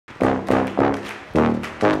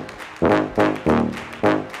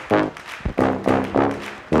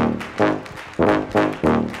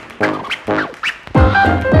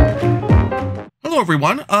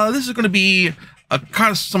everyone. This is going to be a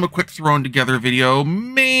kind of somewhat quick thrown together video,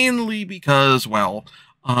 mainly because, well,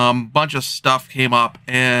 bunch of stuff came up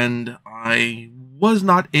and I was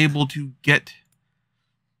not able to get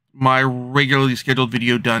my regularly scheduled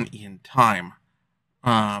video done in time.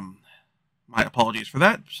 My apologies for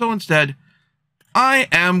that. So instead, I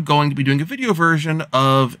am going to be doing a video version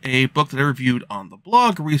of a book that I reviewed on the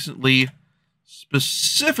blog recently.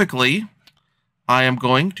 Specifically, I am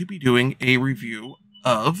going to be doing a review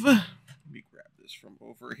of, let me grab this from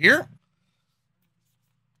over here,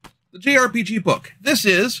 the JRPG Book. This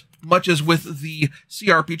is, much as with the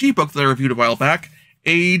CRPG Book that I reviewed a while back,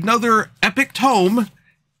 another epic tome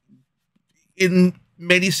in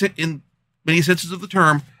many senses of the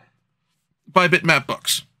term by Bitmap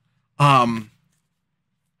Books.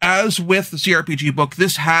 As with the CRPG Book,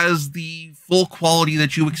 this has the full quality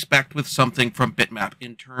that you expect with something from Bitmap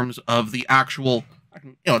in terms of the actual,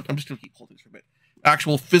 I'm just going to keep holding this for a bit,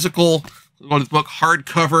 actual physical book,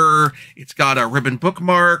 hardcover. It's got a ribbon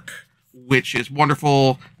bookmark, which is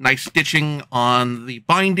wonderful. Nice stitching on the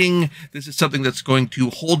binding. This is something that's going to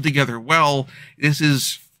hold together well.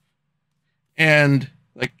 And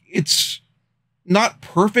like, it's not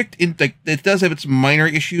perfect. It does have its minor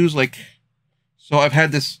issues, so I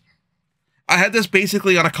had this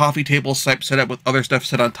basically on a coffee table set up with other stuff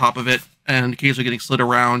set on top of it and occasionally getting slid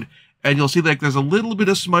around. And you'll see there's a little bit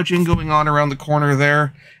of smudging going on around the corner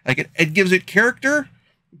there. It gives it character,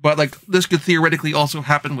 but this could theoretically also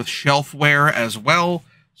happen with shelfware as well.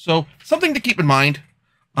 So something to keep in mind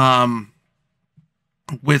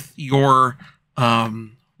with your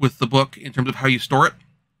with the book in terms of how you store it.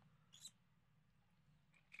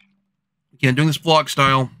 Again, doing this vlog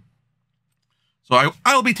style. So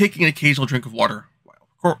I'll be taking an occasional drink of water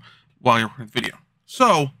while you're in the video.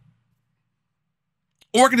 So,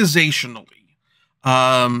 organizationally,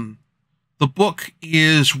 the book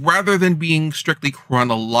is, rather than being strictly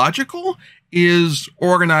chronological, is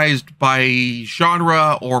organized by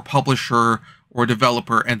genre or publisher or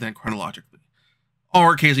developer and then chronologically.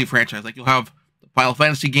 Or occasionally franchise. You'll have the Final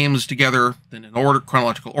Fantasy games together, then in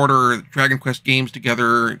chronological order, Dragon Quest games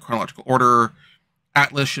together in chronological order,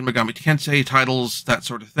 Atlas and Megami Tensei titles, that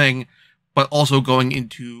sort of thing, but also going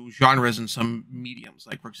into genres in some mediums,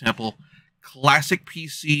 for example, classic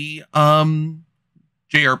PC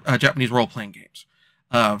Japanese role-playing games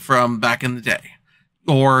from back in the day,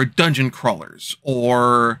 or dungeon crawlers,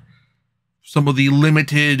 or some of the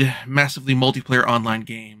limited, massively multiplayer online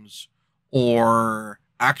games, or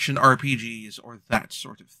action RPGs, or that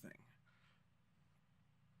sort of thing.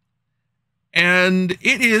 And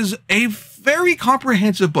it is a very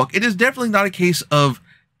comprehensive book. It is definitely not a case of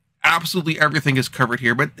absolutely everything is covered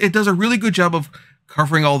here, but it does a really good job of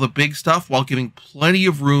covering all the big stuff while giving plenty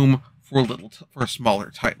of room for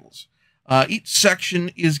smaller titles. Each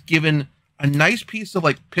section is given a nice piece of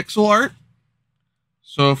pixel art.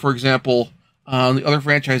 So, for example, on the other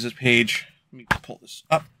franchises page, let me pull this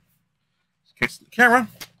up. Catch the camera.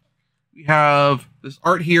 We have this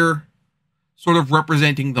art here, sort of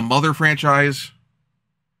representing the Mother franchise.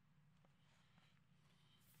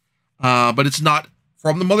 But it's not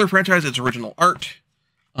from the Mother franchise, it's original art.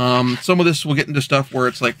 Some of this will get into stuff where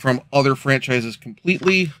it's from other franchises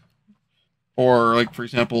completely. Or for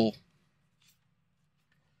example,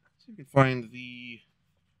 let's see if we can find the...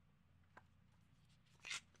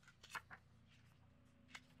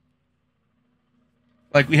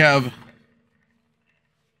 we have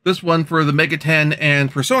this one for the Mega 10 and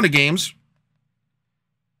Persona games.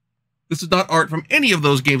 This is not art from any of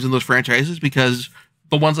those games in those franchises, because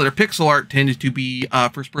the ones that are pixel art tend to be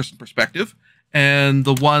first-person perspective, and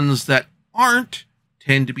the ones that aren't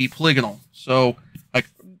tend to be polygonal. So,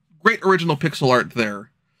 great original pixel art there.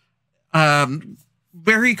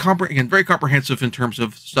 Very comprehensive in terms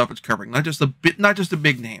of stuff it's covering. Not just the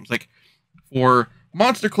big names. For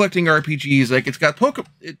monster collecting RPGs, it's got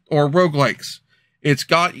or roguelikes. It's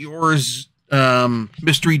got yours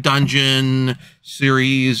Mystery Dungeon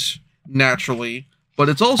series, naturally, but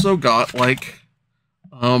it's also got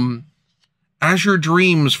Azure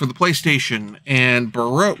Dreams for the PlayStation and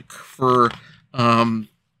Baroque for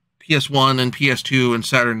PS1 and PS2 and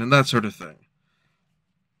Saturn and that sort of thing.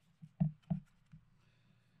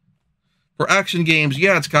 For action games,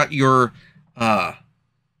 yeah, it's got your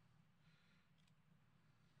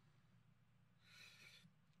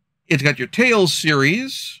Tales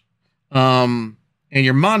series and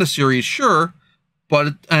your Mana series, sure.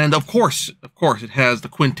 And of course, it has the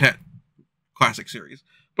Quintet classic series.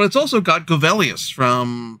 But it's also got Govelius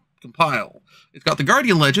from Compile. It's got the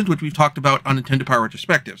Guardian Legend, which we've talked about on Nintendo Power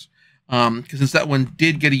Retrospectives. Because since that one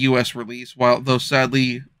did get a US release, though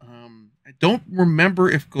sadly, I I don't remember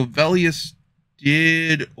if Govelius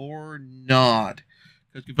did or not,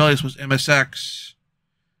 because Govelius was MSX,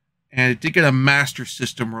 and it did get a Master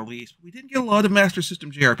System release. We didn't get a lot of Master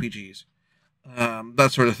System JRPGs,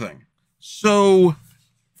 that sort of thing. So,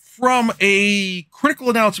 from a critical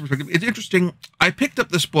analysis perspective, it's interesting. I picked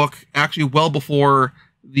up this book actually well before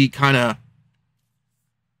the kind of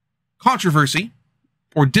controversy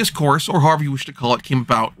or discourse, or however you wish to call it, came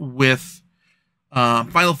about with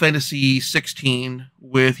Final Fantasy 16,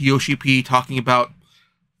 with Yoshi P talking about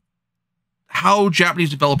how Japanese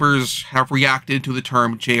developers have reacted to the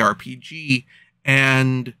term JRPG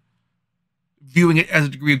and viewing it as a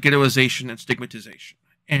degree of ghettoization and stigmatization.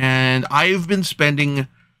 And I've been spending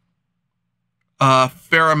a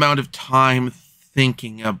fair amount of time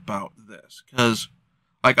thinking about this, because,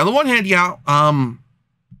 like, on the one hand, yeah,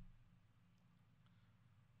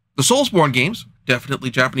 the Soulsborne games, definitely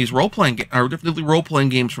Japanese role-playing are definitely role-playing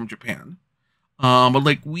games from Japan. But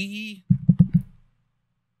like when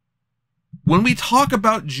we talk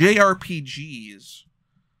about JRPGs,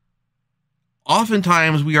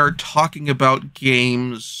 oftentimes we are talking about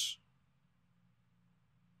games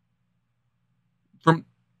from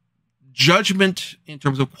judgment in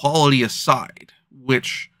terms of quality aside,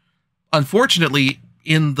 which unfortunately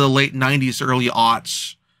in the late 90s, early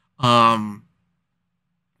aughts,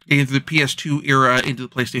 into the PS2 era, into the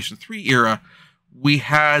PlayStation 3 era, we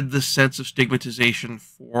had the sense of stigmatization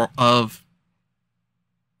of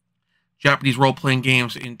Japanese role-playing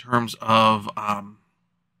games in terms of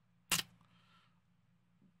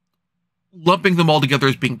lumping them all together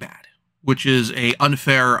as being bad, which is a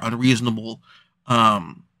unfair, unreasonable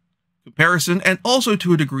comparison, and also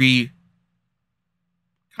to a degree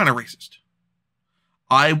kind of racist.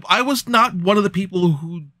 I was not one of the people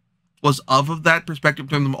who was of that perspective in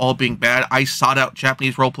terms of them all being bad. I sought out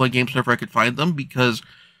Japanese role-playing games whenever I could find them, because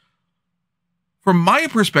from my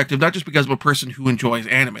perspective, not just because I'm a person who enjoys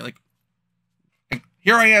anime, like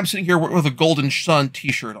here I am sitting here with a Golden Sun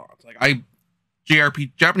t-shirt on. Like,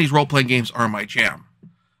 Japanese role-playing games are my jam.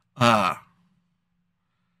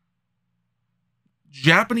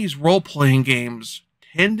 Japanese role-playing games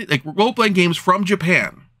role-playing games from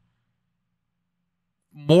Japan,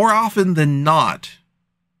 more often than not,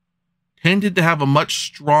 tended to have a much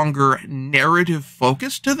stronger narrative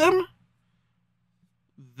focus to them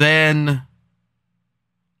than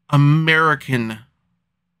American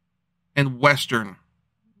and Western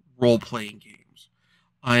role-playing games.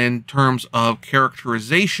 In terms of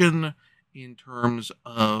characterization, in terms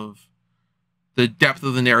of the depth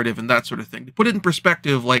of the narrative and that sort of thing. To put it in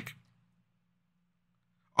perspective, like,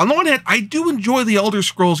 on the one hand, I do enjoy the Elder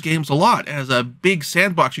Scrolls games a lot as a big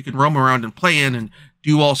sandbox you can roam around and play in and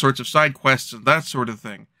do all sorts of side quests and that sort of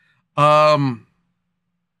thing. But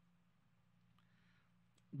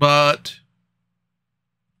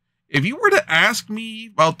if you were to ask me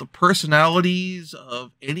about the personalities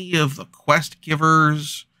of any of the quest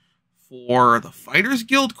givers for the Fighters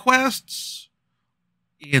Guild quests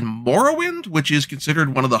in Morrowind, which is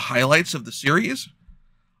considered one of the highlights of the series,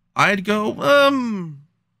 I'd go,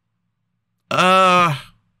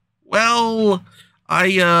 well,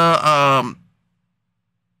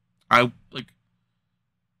 like,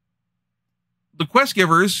 the quest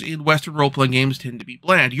givers in Western role-playing games tend to be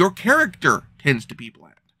bland. Your character tends to be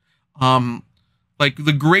bland. Like,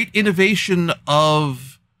 the great innovation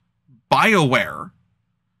of BioWare,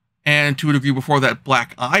 and to a degree before that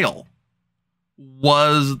Black Isle,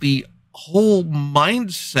 was the whole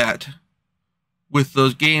mindset with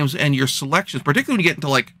those games and your selections, particularly when you get into,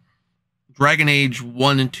 like, Dragon Age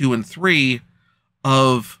 1 and 2 and 3,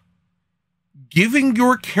 of giving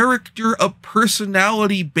your character a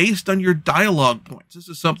personality based on your dialogue points. This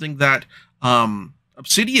is something that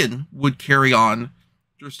Obsidian would carry on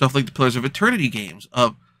through stuff like the Pillars of Eternity games,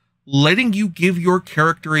 of letting you give your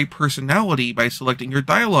character a personality by selecting your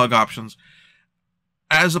dialogue options,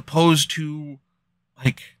 as opposed to,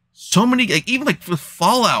 like, so many, like, even like with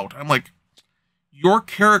Fallout, I'm like, your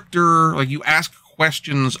character, like, you ask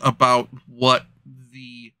questions about what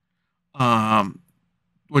the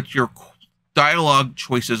what your dialogue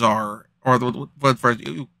choices are, or what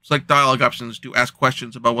select dialogue options to ask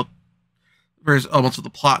questions about what various elements of the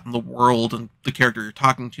plot and the world and the character you're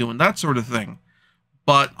talking to and that sort of thing.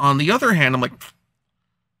 But on the other hand, I'm like,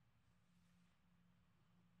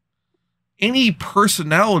 any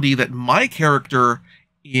personality that my character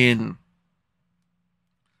in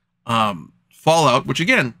Fallout, which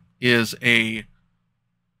again was a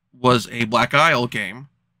Black Isle game,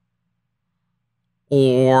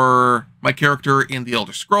 or my character in the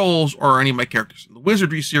Elder Scrolls, or any of my characters in the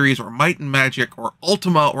Wizardry series, or Might and Magic, or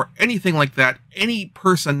Ultima, or anything like that. Any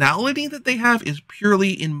personality that they have is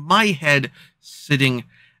purely in my head, sitting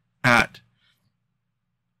at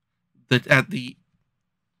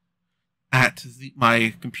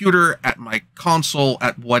my computer, at my console,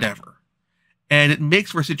 at whatever. And it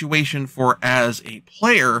makes for a situation for, as a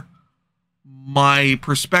player, my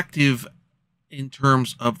perspective in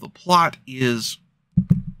terms of the plot is,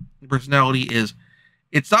 personality is,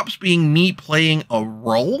 it stops being me playing a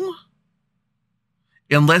role,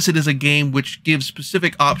 unless it is a game which gives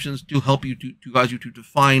specific options to help you to cause you to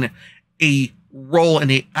define a role in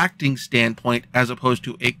a acting standpoint, as opposed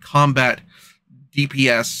to a combat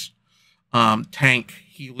DPS tank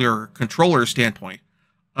healer controller standpoint.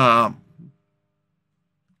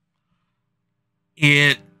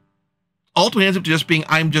 It ultimately ends up just being,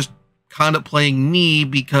 I'm just kind of playing me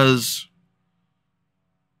because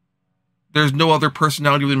there's no other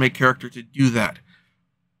personality within my character to do that.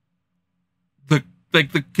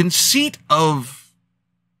 The conceit of,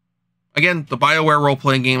 again, the BioWare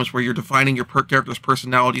role-playing games where you're defining your character's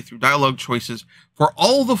personality through dialogue choices, for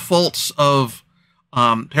all the faults of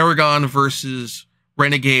Paragon versus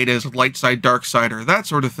Renegade as light side, dark side, or that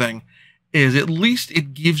sort of thing, is at least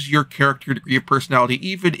it gives your character a degree of personality,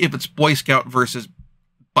 even if it's Boy Scout versus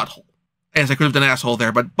Butthole. As I could have done asshole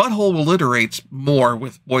there, but Butthole alliterates more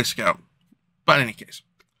with Boy Scout. But in any case,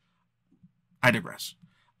 I digress.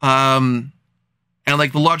 And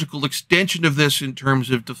like the logical extension of this in terms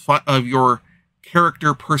of your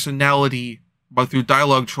character personality, but through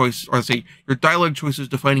dialogue choice, or say your dialogue choices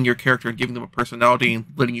defining your character and giving them a personality and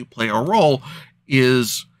letting you play a role,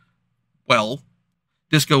 is, well,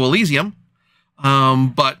 Disco Elysium.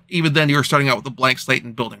 But even then, you're starting out with a blank slate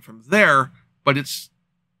and building from there. But it's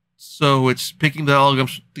picking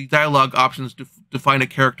the dialogue options to define a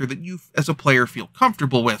character that you, as a player, feel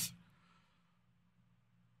comfortable with.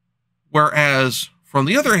 Whereas, from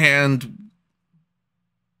the other hand,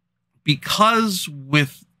 because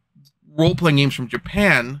with role-playing games from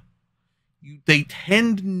Japan, they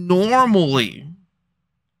tend normally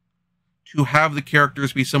to have the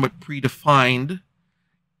characters be somewhat predefined,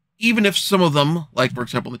 even if some of them, like for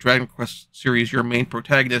example in the Dragon Quest series, your main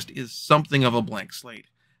protagonist is something of a blank slate.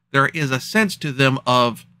 There is a sense to them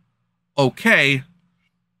of, okay,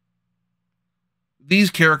 these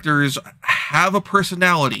characters have a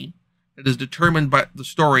personality that is determined by the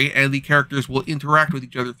story, and the characters will interact with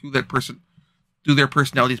each other through their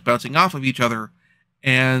personalities bouncing off of each other,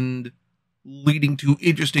 and leading to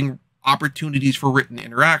interesting opportunities for written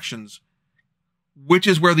interactions, which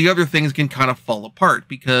is where the other things can kind of fall apart,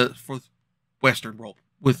 because for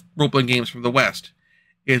role-playing games from the West,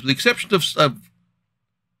 with the exception of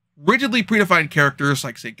rigidly predefined characters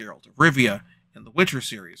like, say, Geralt of Rivia in the Witcher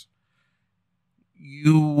series,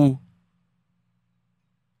 your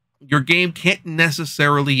game can't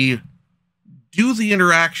necessarily do the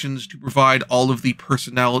interactions to provide all of the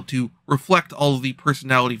personality, to reflect all of the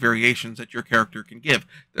personality variations that your character can give.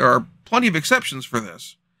 There are plenty of exceptions for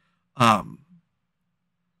this.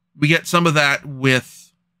 We get some of that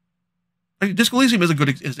with, Disco Elysium is a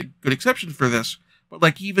good exception for this, but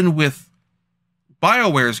like even with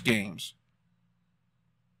BioWare's games,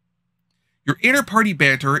 your inter-party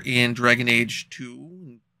banter in Dragon Age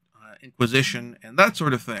 2, Inquisition, and that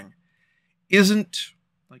sort of thing isn't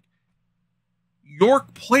like your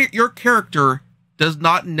character does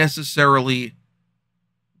not necessarily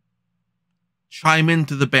chime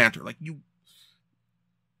into the banter. Like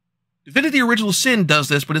Divinity Original Sin does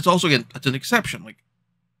this, but it's also, again, it's an exception. Like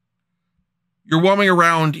you're roaming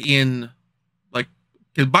around in, like,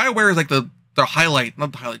 because BioWare is like the highlight,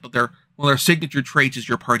 not the highlight, but one of their signature traits is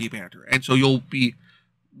your party banter, and so you'll be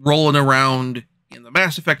rolling around in the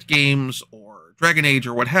Mass Effect games or Dragon Age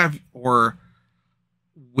or what have you, or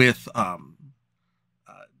with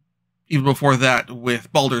even before that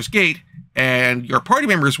with Baldur's Gate, and your party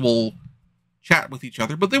members will chat with each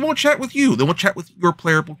other, but they won't chat with you. They won't chat with your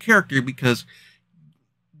playable character because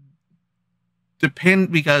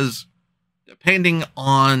depending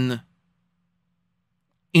on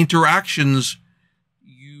interactions,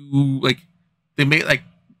 you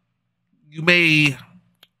may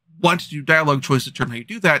want to do dialogue choice to determine how you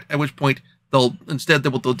do that, at which point what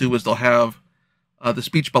they'll do is they'll have the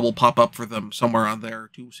speech bubble pop up for them somewhere on there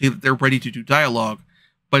to say that they're ready to do dialogue.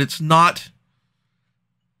 But it's not,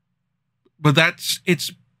 but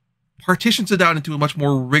it's partitions it down into a much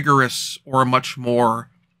more rigorous or a much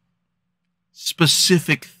more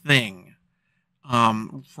specific thing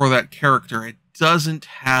for that character. It doesn't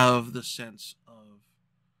have the sense of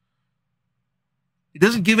it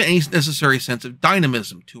doesn't give it any necessary sense of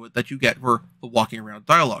dynamism to it that you get for the walking around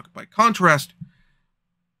dialogue. By contrast,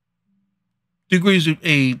 degrees of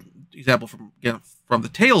a example from the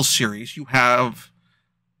Tales series, you have,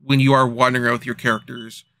 when you are wandering around with your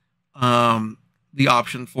characters, the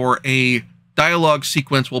option for a dialogue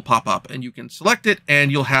sequence will pop up, and you can select it,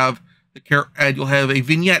 and you'll have a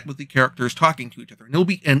vignette with the characters talking to each other,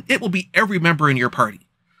 and it will be every member in your party,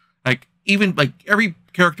 even every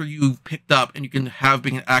character you've picked up, and you can have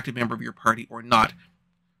being an active member of your party or not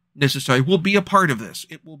necessarily will be a part of this.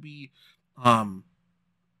 It will be,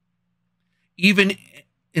 even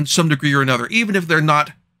in some degree or another, even if they're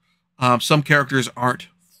not, some characters aren't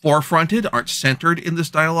forefronted, aren't centered in this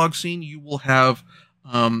dialogue scene, you will have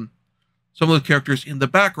some of the characters in the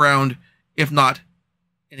background, if not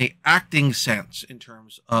in a acting sense in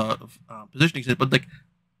terms of positioning sense, but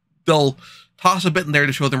they'll toss a bit in there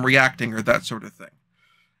to show them reacting or that sort of thing.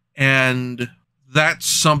 And that's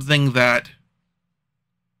something that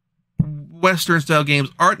Western style games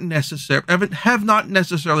have not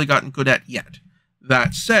necessarily gotten good at yet.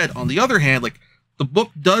 That said, on the other hand, this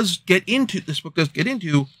book does get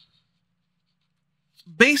into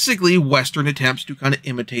basically Western attempts to kind of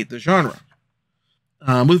imitate the genre,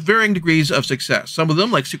 with varying degrees of success. Some of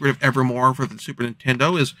them, like Secret of Evermore for the Super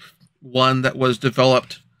Nintendo, is one that was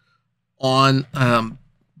developed on,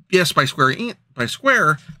 yes, by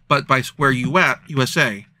Square, but by Square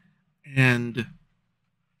USA, and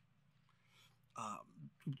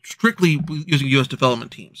strictly using U.S.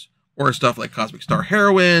 development teams, or stuff like Cosmic Star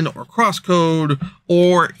Heroine, or Crosscode,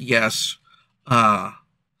 or, yes,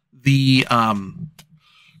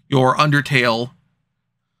 your Undertale,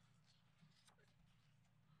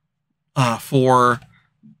 for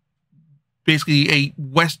basically a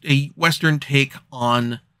Western take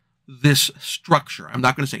on this structure. I'm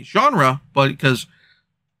not going to say genre, but because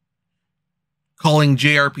calling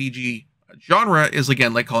JRPG a genre is,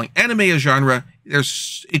 again, like calling anime a genre,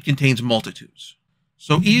 it contains multitudes.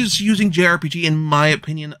 So is using JRPG, in my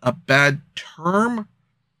opinion, a bad term?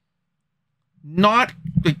 Not,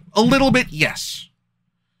 a little bit, yes.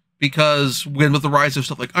 Because with the rise of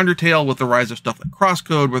stuff like Undertale, with the rise of stuff like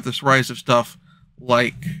Crosscode, with this rise of stuff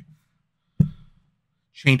like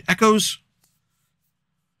Chained Echoes,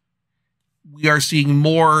 we are seeing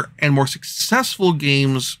more and more successful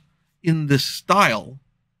games in this style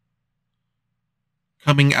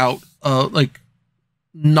coming out,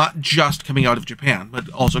 not just coming out of Japan, but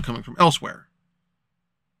also coming from elsewhere.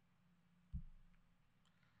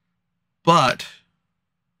 But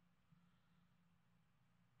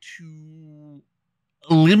to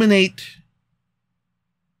eliminate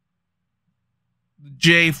the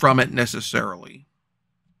J from it necessarily,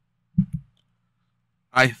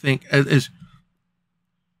 I think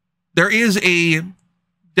there is a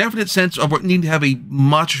definite sense of what need to have a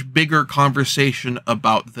much bigger conversation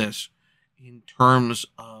about this in terms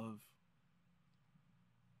of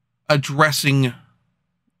addressing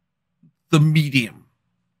the medium,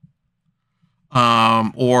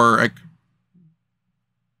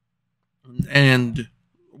 and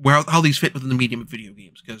how these fit within the medium of video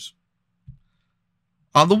games. Because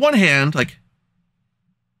on the one hand,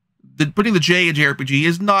 putting the J in JRPG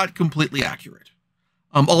is not completely accurate.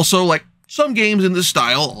 Also, some games in this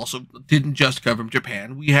style also didn't just come from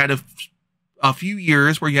Japan. We had a few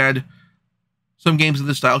years where you had some games in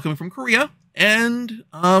this style coming from Korea, and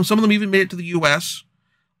some of them even made it to the US.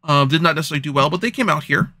 Did not necessarily do well, but they came out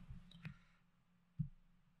here.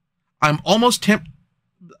 I'm almost tempted.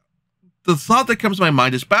 The thought that comes to my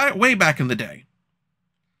mind is way back in the day,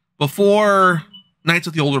 before Knights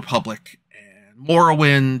of the Old Republic and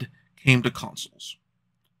Morrowind came to consoles.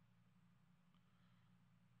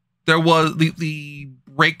 There was the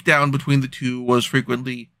breakdown between the two was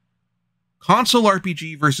frequently console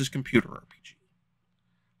RPG versus computer RPG.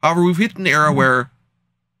 However, we've hit an era where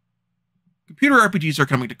computer RPGs are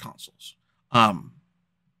coming to consoles.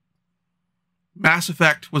 Mass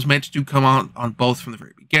Effect was meant to come out on both from the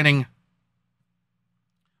very beginning.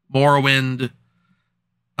 Morrowind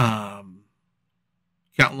got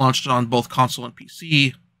launched on both console and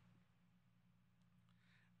PC.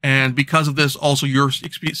 And because of this, also you're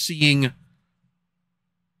seeing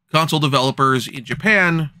console developers in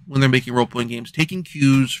Japan, when they're making role-playing games, taking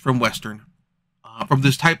cues from from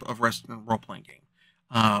this type of Western role-playing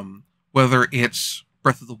game. Whether it's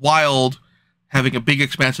Breath of the Wild, having a big,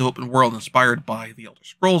 expansive open world inspired by the Elder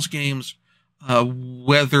Scrolls games,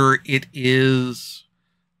 whether it is,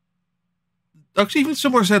 actually, even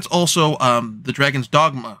similar sense, also the Dragon's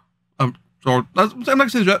Dogma. I'm not going to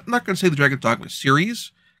say the Dragon's Dogma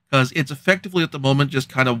series, because it's effectively at the moment just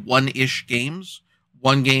kind of one-ish games,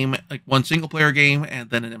 one game, like one single player game, and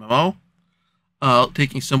then an MMO,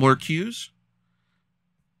 taking similar cues.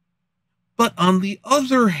 But on the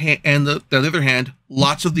other hand,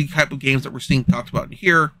 lots of the type of games that we're seeing talked about in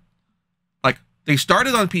here, like they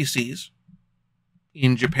started on PCs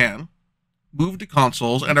in Japan, moved to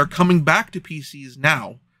consoles, and are coming back to PCs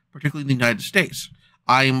now, particularly in the United States.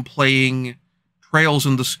 I am playing Trails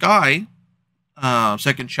in the Sky,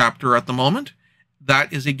 second chapter at the moment.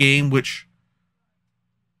 That is a game which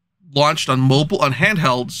launched on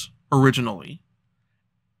handhelds originally,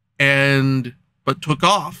 but took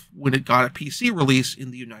off when it got a PC release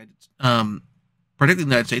in the particularly the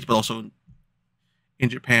United States, but also in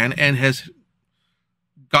Japan, and has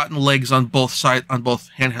gotten legs on both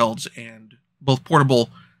handhelds and both portable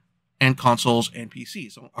and consoles and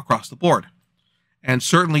PCs across the board. And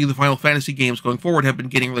certainly the Final Fantasy games going forward have been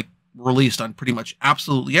getting released on pretty much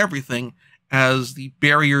absolutely everything, as the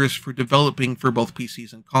barriers for developing for both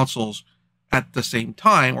PCs and consoles at the same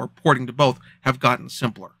time, or porting to both, have gotten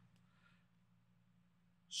simpler.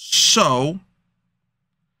 So,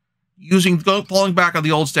 falling back on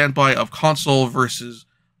the old standby of console versus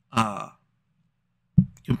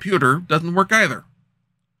computer doesn't work either.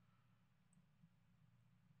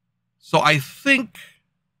 So I think,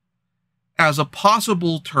 as a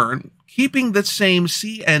possible turn, keeping the same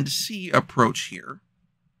C and C approach here,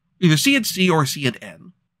 either C and C or C and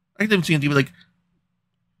N. I think C and D, but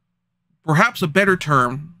perhaps a better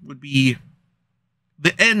term would be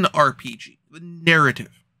the NRPG, the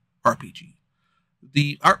narrative RPG.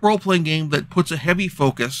 The role-playing game that puts a heavy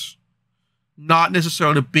focus, not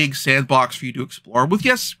necessarily a big sandbox for you to explore, with,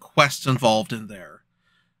 yes, quests involved in there,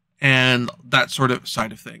 and that sort of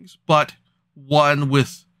side of things, but one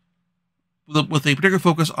with a particular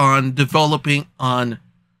focus on developing on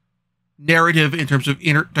narrative in terms of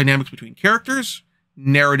dynamics between characters,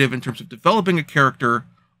 narrative in terms of developing a character,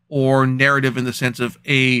 or narrative in the sense of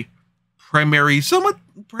a primary,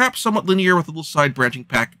 perhaps somewhat linear with a little side branching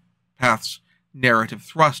paths narrative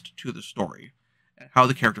thrust to the story, and how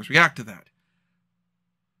the characters react to that.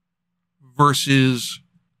 Versus,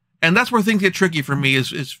 and that's where things get tricky for me,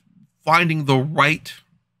 is finding the right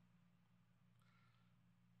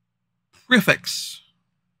prefix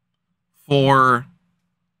for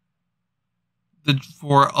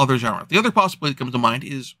other genres. The other possibility that comes to mind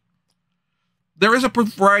is there is a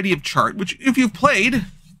variety of chart, which if you've played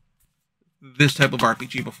this type of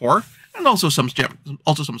RPG before, and also some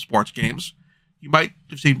sports games, you might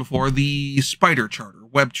have seen before the spider chart or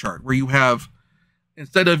web chart, where you have,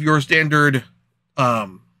 instead of your standard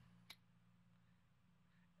Y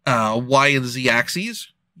and Z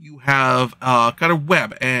axes, you have kind of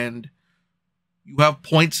web, and you have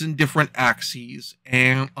points in different axes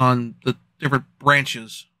and on the different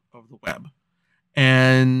branches of the web.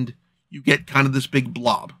 And you get kind of this big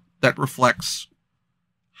blob that reflects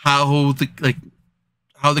how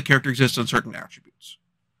the character exists on certain attributes,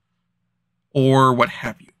 or what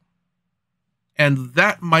have you. And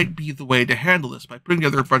that might be the way to handle this, by putting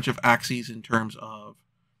together a bunch of axes in terms of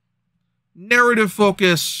narrative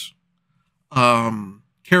focus,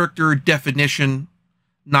 character definition,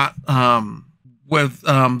 not with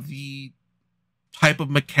the type of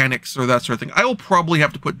mechanics or that sort of thing. I will probably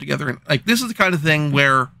have to put together, this is the kind of thing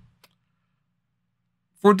where,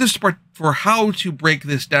 for this part, for how to break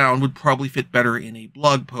this down, would probably fit better in a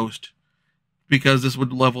blog post, because this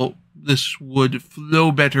would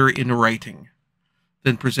flow better in writing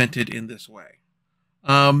than presented in this way.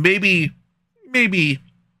 Maybe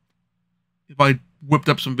if I whipped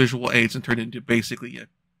up some visual aids and turned it into basically a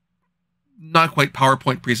not quite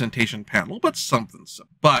PowerPoint presentation panel, but something.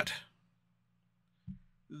 But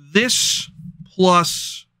this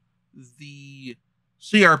plus the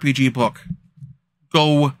CRPG book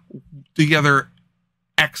go together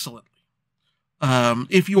excellently.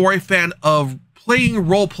 If you are a fan of playing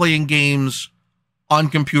role-playing games on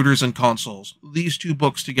computers and consoles, these two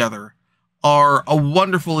books together are a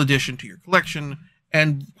wonderful addition to your collection,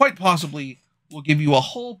 and quite possibly will give you a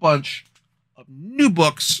whole bunch of new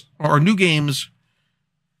books or new games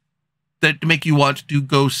that make you want to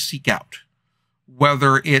go seek out.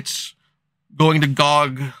 Whether it's going to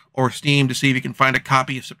GOG or Steam to see if you can find a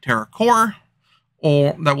copy of Subterra Core,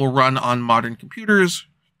 or that will run on modern computers,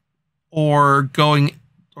 or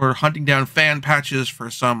hunting down fan patches for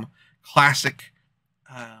some classic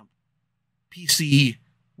PC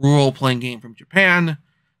role-playing game from Japan,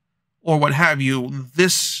 or what have you.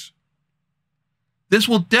 This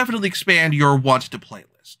will definitely expand your want to play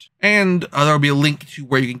list. And there will be a link to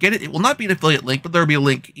where you can get it. It will not be an affiliate link, but there will be a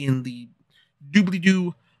link in the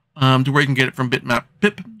doobly-doo to where you can get it from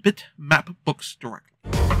Bitmap Books directly.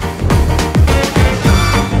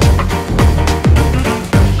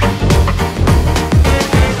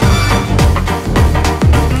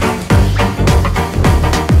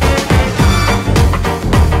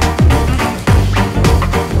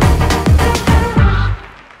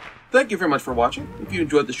 Thank you very much for watching. If you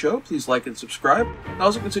enjoyed the show, please like and subscribe. And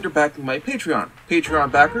also consider backing my Patreon.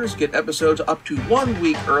 Patreon backers get episodes up to 1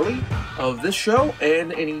 week early of this show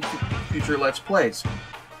and any future Let's Plays.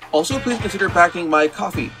 Also, please consider backing my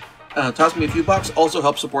Ko-fi. Toss me a few bucks, also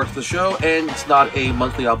helps support the show, and it's not a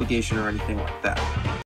monthly obligation or anything like that.